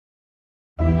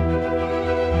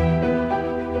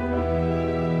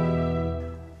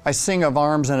I sing of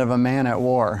arms and of a man at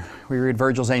war. We read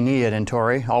Virgil's Aeneid in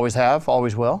Torrey, always have,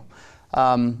 always will.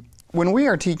 When we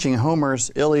are teaching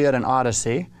Homer's Iliad and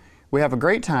Odyssey, we have a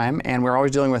great time, and we're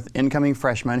always dealing with incoming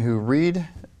freshmen who read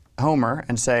Homer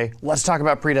and say, let's talk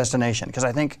about predestination, because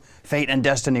I think fate and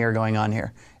destiny are going on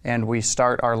here. And we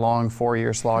start our long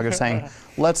 4-year slog of saying,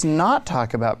 let's not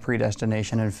talk about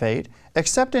predestination and fate,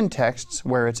 except in texts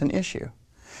where it's an issue.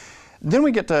 Then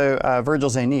we get to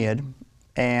Virgil's Aeneid,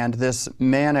 and this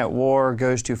man at war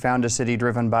goes to found a city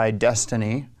driven by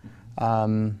destiny.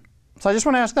 So I just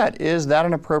want to ask that, is that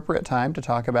an appropriate time to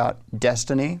talk about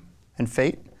destiny and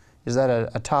fate? Is that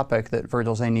a topic that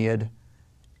Virgil's Aeneid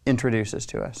introduces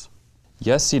to us?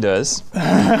 Yes, he does.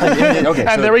 Okay,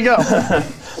 and there we go.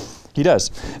 He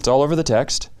does. It's all over the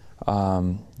text.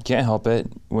 Can't help it.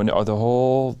 When the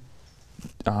whole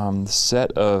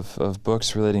set of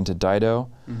books relating to Dido,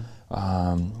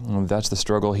 that's the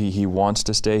struggle. He wants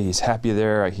to stay. He's happy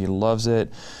there. He loves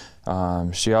it.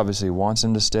 She obviously wants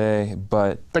him to stay,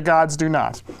 but the gods do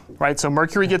not, right? So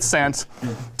Mercury gets sent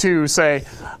to say,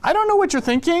 I don't know what you're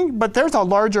thinking, but there's a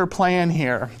larger plan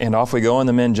here. And off we go, and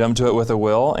the men jump to it with a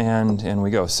will, and we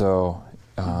go. So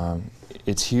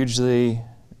it's hugely,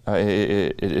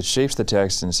 it shapes the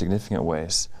text in significant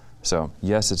ways. So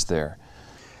yes, it's there.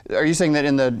 Are you saying that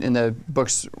in the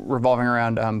books revolving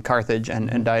around Carthage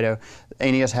and Dido,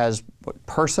 Aeneas has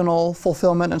personal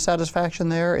fulfillment and satisfaction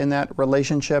there in that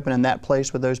relationship and in that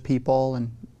place with those people? And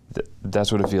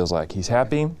that's what it feels like. He's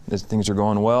happy. Things are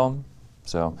going well.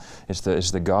 So it's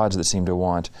the gods that seem to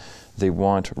want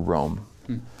Rome.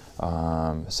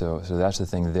 So that's the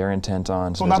thing they're intent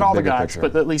on. So well, not all the gods,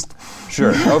 but at least.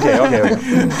 Sure. Okay.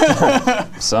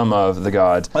 Some of the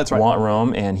gods want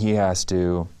Rome, and he has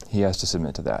to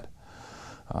submit to that.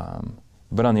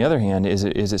 But on the other hand, is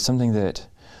it something that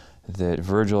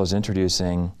Virgil is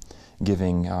introducing,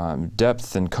 giving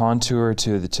depth and contour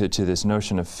to this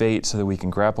notion of fate, so that we can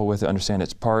grapple with it, understand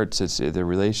its parts, the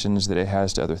relations that it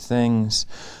has to other things,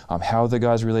 how the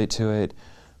gods relate to it.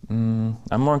 I'm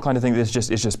more inclined to think that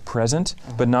it's just present,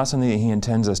 but not something that he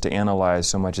intends us to analyze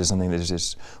so much as something that is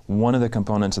just one of the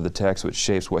components of the text which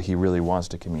shapes what he really wants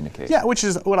to communicate. Yeah, which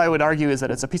is what I would argue is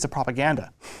that it's a piece of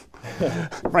propaganda.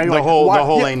 Right? The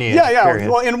whole Aeneid. Yeah.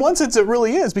 Well, in one sense it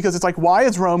really is, because it's like, why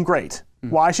is Rome great?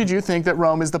 Why should you think that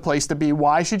Rome is the place to be?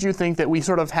 Why should you think that we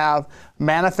sort of have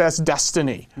manifest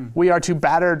destiny? We are to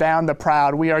batter down the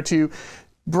proud. We are to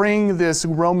bring this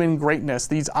Roman greatness,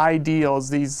 these ideals,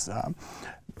 these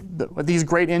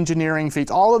great engineering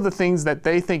feats, all of the things that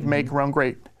they think make Rome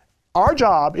great. Our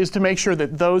job is to make sure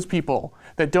that those people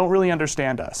that don't really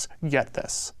understand us get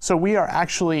this. So we are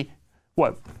actually,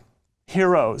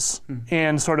 heroes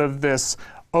in sort of this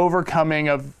overcoming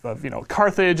of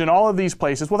Carthage and all of these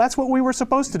places. Well, that's what we were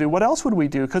supposed to do. What else would we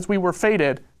do? Because we were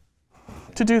fated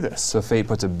to do this. So fate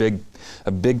puts a big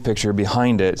picture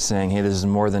behind it, saying, hey, this is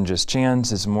more than just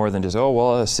chance. It's more than just, oh,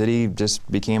 well, a city just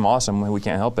became awesome. We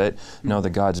can't help it. No, the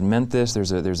gods meant this.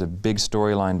 There's a big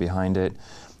storyline behind it.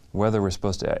 Whether we're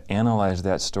supposed to analyze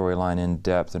that storyline in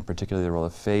depth, and particularly the role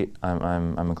of fate,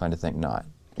 I'm inclined to think not.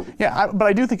 Yeah, but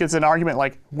I do think it's an argument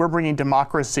like we're bringing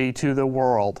democracy to the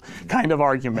world kind of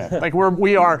argument. Like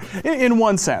we are, in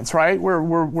one sense, right? We're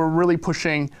really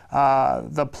pushing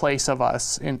the place of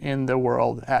us in the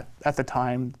world at the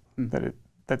time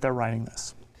that they're writing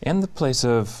this. And the place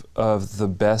of the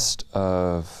best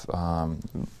of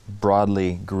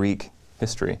broadly Greek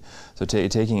history. So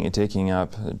taking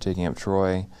up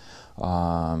Troy,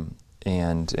 and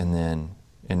then.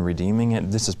 And redeeming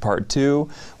it. This is part 2.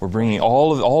 We're bringing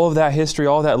all of that history,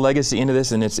 all of that legacy into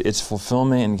this, and its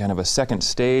fulfillment in kind of a second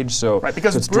stage. So right,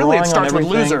 because really it starts with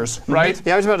losers, right?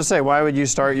 Yeah, I was about to say, why would you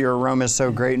start your Rome is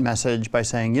so great message by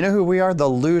saying, you know who we are? The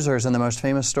losers in the most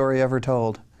famous story ever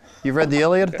told. You've read the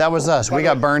Iliad? That was us. We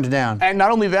got burned down. And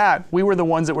not only that, we were the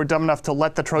ones that were dumb enough to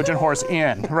let the Trojan horse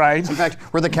in, right? In fact,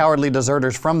 we're the cowardly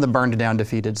deserters from the burned down,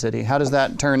 defeated city. How does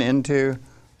that turn into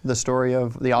the story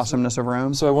of the awesomeness of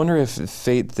Rome? So I wonder if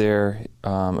fate there,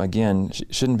 again,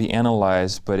 shouldn't be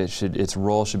analyzed, but its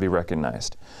role should be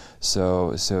recognized.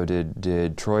 So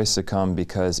did Troy succumb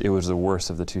because it was the worst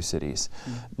of the two cities?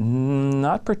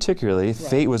 Not particularly. Right.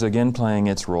 Fate was again playing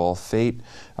its role. Fate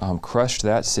crushed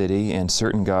that city, and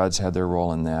certain gods had their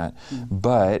role in that.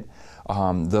 But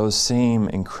those same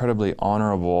incredibly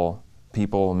honorable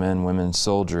people, men, women,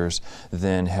 soldiers,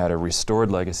 then had a restored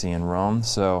legacy in Rome.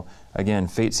 So again,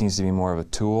 fate seems to be more of a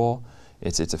tool.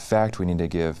 It's a fact. We need to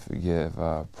give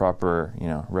proper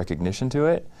recognition to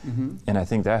it, and I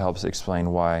think that helps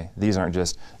explain why these aren't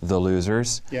just the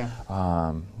losers. Yeah.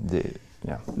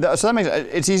 Yeah. So that makes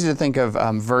it's easy to think of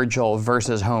Virgil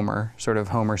versus Homer, sort of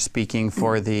Homer speaking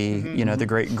for the the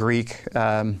great Greek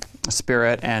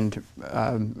spirit, and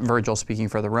Virgil speaking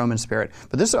for the Roman spirit.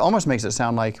 But this almost makes it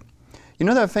sound like,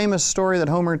 that famous story that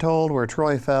Homer told where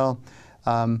Troy fell.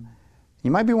 You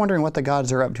might be wondering what the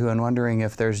gods are up to and wondering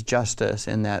if there's justice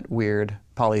in that weird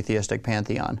polytheistic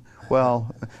pantheon.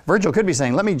 Well, Virgil could be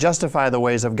saying, let me justify the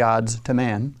ways of gods to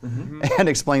man and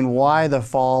explain why the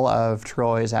fall of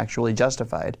Troy is actually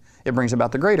justified. It brings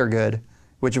about the greater good,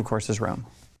 which of course is Rome.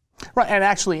 Right, and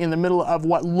actually in the middle of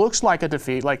what looks like a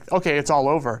defeat, like, okay, it's all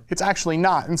over, it's actually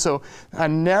not. And so a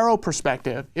narrow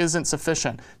perspective isn't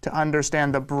sufficient to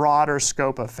understand the broader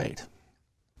scope of fate.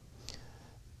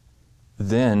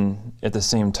 Then, at the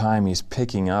same time, he's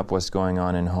picking up what's going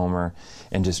on in Homer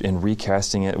and just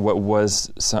recasting it. What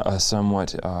was a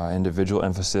somewhat individual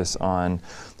emphasis on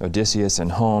Odysseus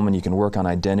and home, and you can work on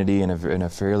identity in a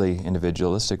fairly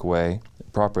individualistic way,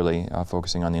 properly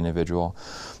focusing on the individual.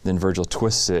 Then Virgil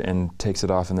twists it and takes it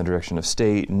off in the direction of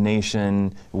state,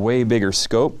 nation, way bigger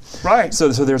scope. Right. So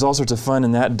there's all sorts of fun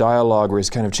in that dialogue where he's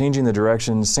kind of changing the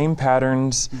direction, same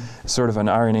patterns, sort of an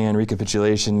irony and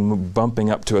recapitulation,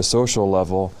 bumping up to a social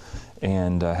level,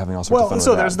 and having all sorts of fun with that. Well,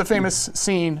 so there's the famous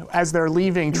scene as they're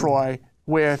leaving Troy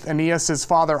with Aeneas'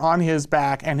 father on his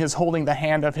back and his holding the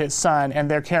hand of his son,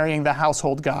 and they're carrying the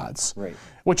household gods. Right.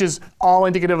 Which is all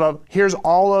indicative of, here's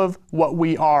all of what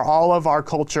we are, all of our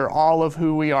culture, all of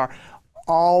who we are,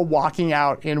 all walking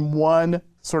out in one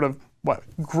sort of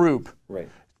group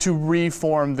to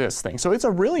reform this thing. So it's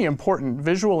a really important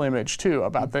visual image too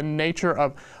about the nature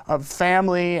of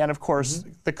family, and of course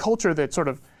the culture that sort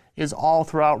of is all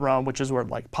throughout Rome, which is where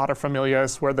like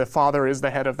paterfamilias, where the father is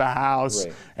the head of the house,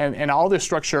 and all this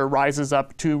structure rises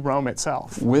up to Rome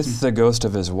itself. With the ghost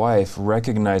of his wife,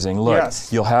 recognizing, look,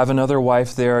 you'll have another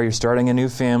wife there, you're starting a new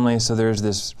family, so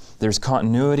there's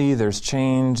continuity, there's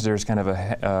change, there's kind of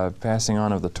a passing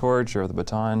on of the torch or the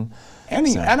baton.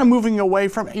 And a moving away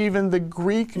from even the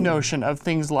Greek notion of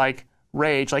things like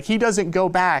rage. Like he doesn't go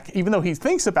back, even though he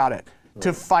thinks about it,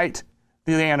 to fight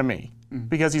the enemy.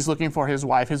 Because he's looking for his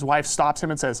wife. His wife stops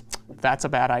him and says, that's a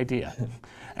bad idea.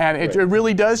 And it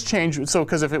really does change. So,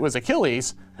 because if it was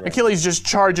Achilles, Achilles just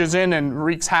charges in and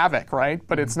wreaks havoc, right?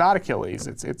 But it's not Achilles,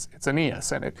 it's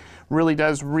Aeneas. And it really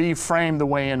does reframe the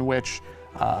way in which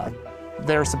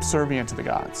they're subservient to the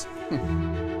gods.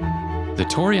 The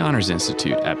Torrey Honors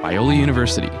Institute at Biola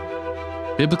University.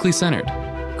 Biblically centered,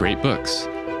 great books,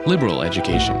 liberal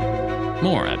education.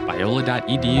 More at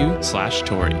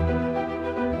biola.edu/Torrey.